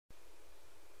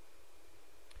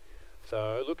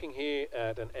So looking here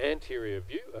at an anterior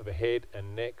view of a head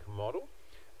and neck model,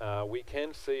 we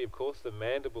can see, of course, the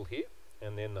mandible here,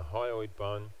 and then the hyoid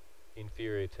bone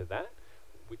inferior to that,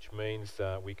 which means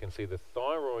we can see the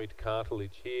thyroid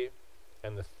cartilage here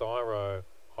and the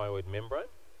thyrohyoid membrane.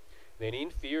 Then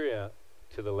inferior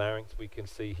to the larynx, we can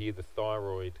see here the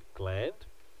thyroid gland,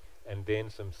 and then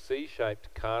some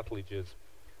C-shaped cartilages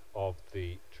of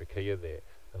the trachea there.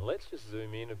 And let's just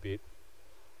zoom in a bit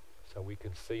so we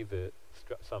can see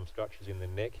some structures in the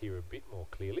neck here a bit more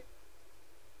clearly.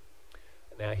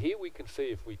 Now here we can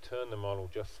see, if we turn the model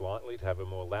just slightly to have a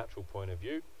more lateral point of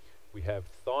view, we have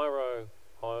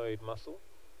thyrohyoid muscle,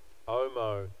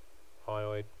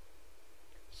 omohyoid,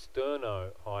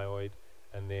 sternohyoid,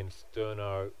 and then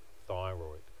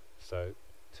sternothyroid. So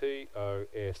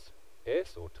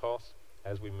TOSS or TOS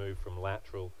as we move from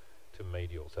lateral to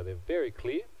medial. So they're very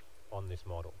clear on this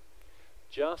model.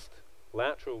 Just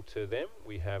lateral to them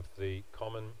we have the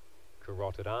common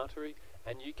carotid artery,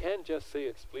 and you can just see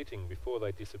it splitting before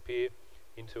they disappear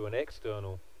into an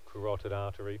external carotid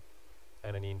artery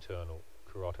and an internal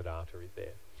carotid artery there.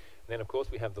 And then of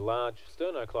course we have the large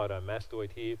sternocleidomastoid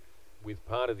here with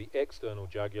part of the external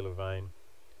jugular vein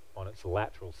on its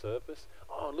lateral surface.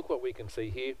 Oh, and look what we can see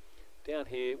here. Down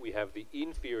here we have the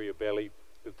inferior belly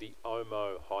of the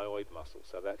omohyoid muscle.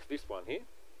 So that's this one here,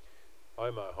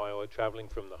 omohyoid, travelling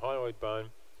from the hyoid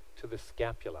bone to the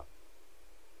scapula.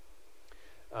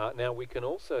 Now we can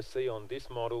also see on this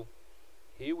model,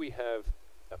 here we have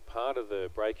a part of the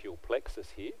brachial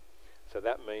plexus here. So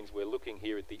that means we're looking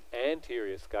here at the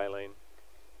anterior scalene,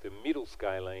 the middle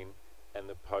scalene, and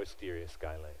the posterior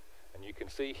scalene. And you can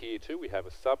see here too, we have a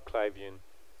subclavian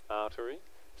artery.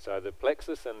 So the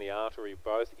plexus and the artery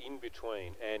both in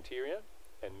between anterior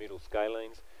and middle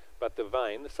scalenes, but the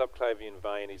vein, the subclavian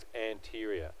vein, is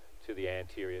anterior to the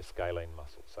anterior scalene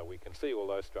muscle. So we can see all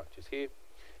those structures here.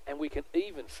 And we can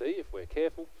even see, if we're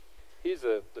careful, here's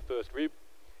the first rib,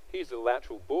 here's the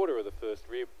lateral border of the first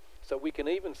rib, so we can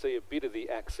even see a bit of the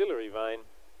axillary vein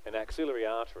and axillary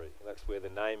artery. That's where the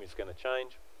name is going to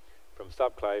change from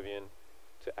subclavian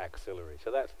to axillary.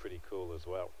 So that's pretty cool as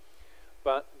well.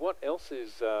 But what else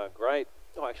is great,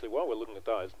 actually while we're looking at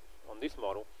those, on this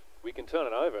model, we can turn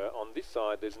it over. On this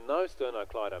side there's no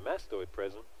sternocleidomastoid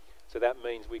present, so that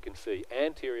means we can see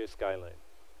anterior scalene,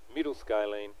 middle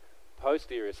scalene,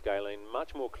 posterior scalene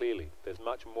much more clearly. There's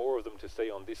much more of them to see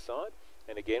on this side,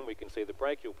 and again we can see the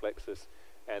brachial plexus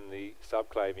and the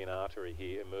subclavian artery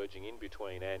here emerging in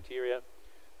between anterior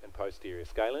and posterior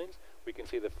scalenes. We can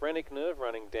see the phrenic nerve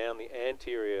running down the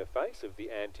anterior face of the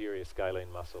anterior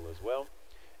scalene muscle as well,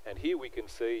 and here we can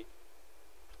see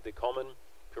the common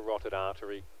carotid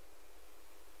artery,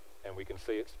 and we can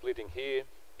see it splitting here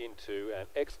into an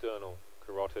external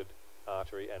carotid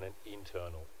artery and an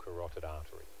internal carotid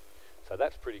artery. So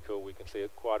that's pretty cool. We can see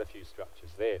quite a few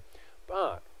structures there.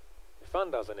 But the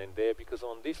fun doesn't end there, because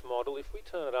on this model, if we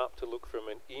turn it up to look from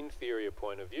an inferior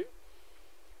point of view,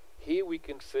 here we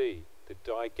can see the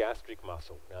digastric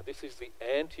muscle. Now this is the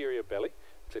anterior belly.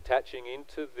 It's attaching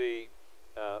into the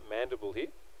mandible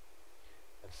here.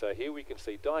 And so here we can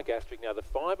see digastric. Now the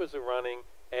fibres are running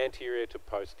anterior to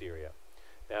posterior.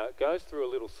 Now it goes through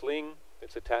a little sling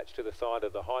that's attached to the side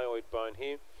of the hyoid bone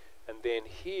here. And then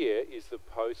here is the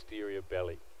posterior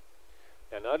belly.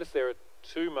 Now notice there are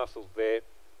two muscles there.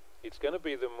 It's going to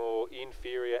be the more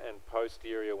inferior and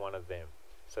posterior one of them.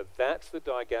 So that's the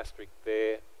digastric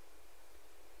there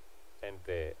and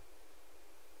there.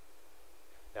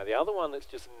 Now the other one that's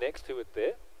just next to it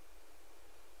there,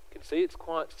 you can see it's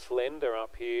quite slender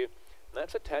up here, and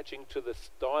that's attaching to the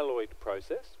styloid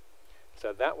process.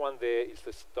 So that one there is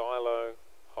the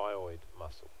stylohyoid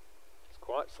muscle. It's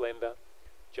quite slender,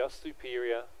 just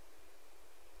superior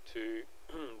to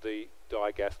the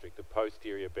digastric, the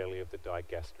posterior belly of the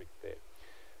digastric there.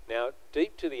 Now,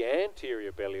 deep to the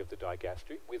anterior belly of the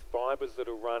digastric, with fibres that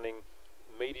are running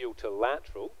medial to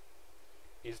lateral,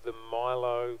 is the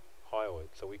mylohyoid.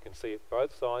 So we can see it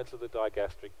both sides of the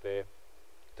digastric there,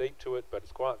 deep to it, but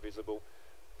it's quite visible,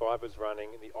 fibres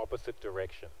running in the opposite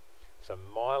direction. So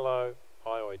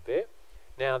mylohyoid there.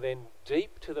 Now then,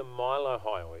 deep to the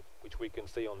mylohyoid, which we can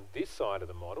see on this side of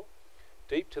the model,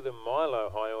 deep to the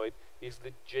mylohyoid is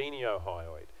the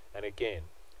geniohyoid. And again,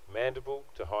 mandible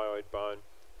to hyoid bone,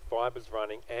 fibres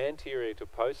running anterior to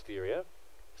posterior,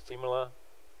 similar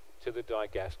to the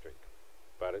digastric,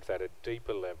 but it's at a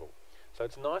deeper level. So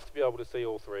it's nice to be able to see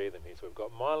all three of them here. So we've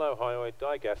got mylohyoid,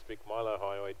 digastric,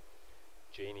 mylohyoid,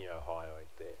 geniohyoid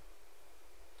there.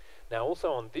 Now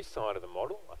also on this side of the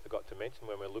model, I forgot to mention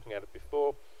when we were looking at it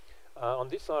before, on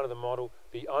this side of the model,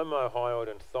 the omohyoid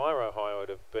and thyrohyoid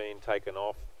have been taken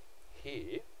off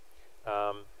here,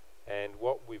 And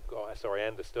what we've got, sorry,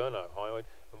 and the sternohyoid.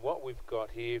 And what we've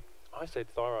got here, I said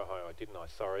thyrohyoid, didn't I?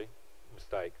 Sorry,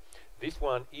 mistake. This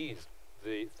one is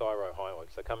the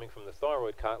thyrohyoid. So coming from the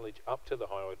thyroid cartilage up to the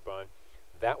hyoid bone,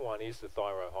 that one is the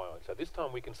thyrohyoid. So this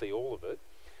time we can see all of it,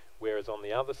 whereas on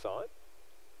the other side,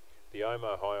 the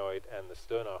omohyoid and the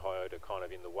sternohyoid are kind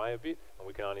of in the way a bit, and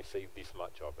we can only see this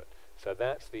much of it. So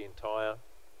that's the entire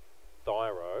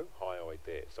thyrohyoid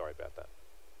there. Sorry about that.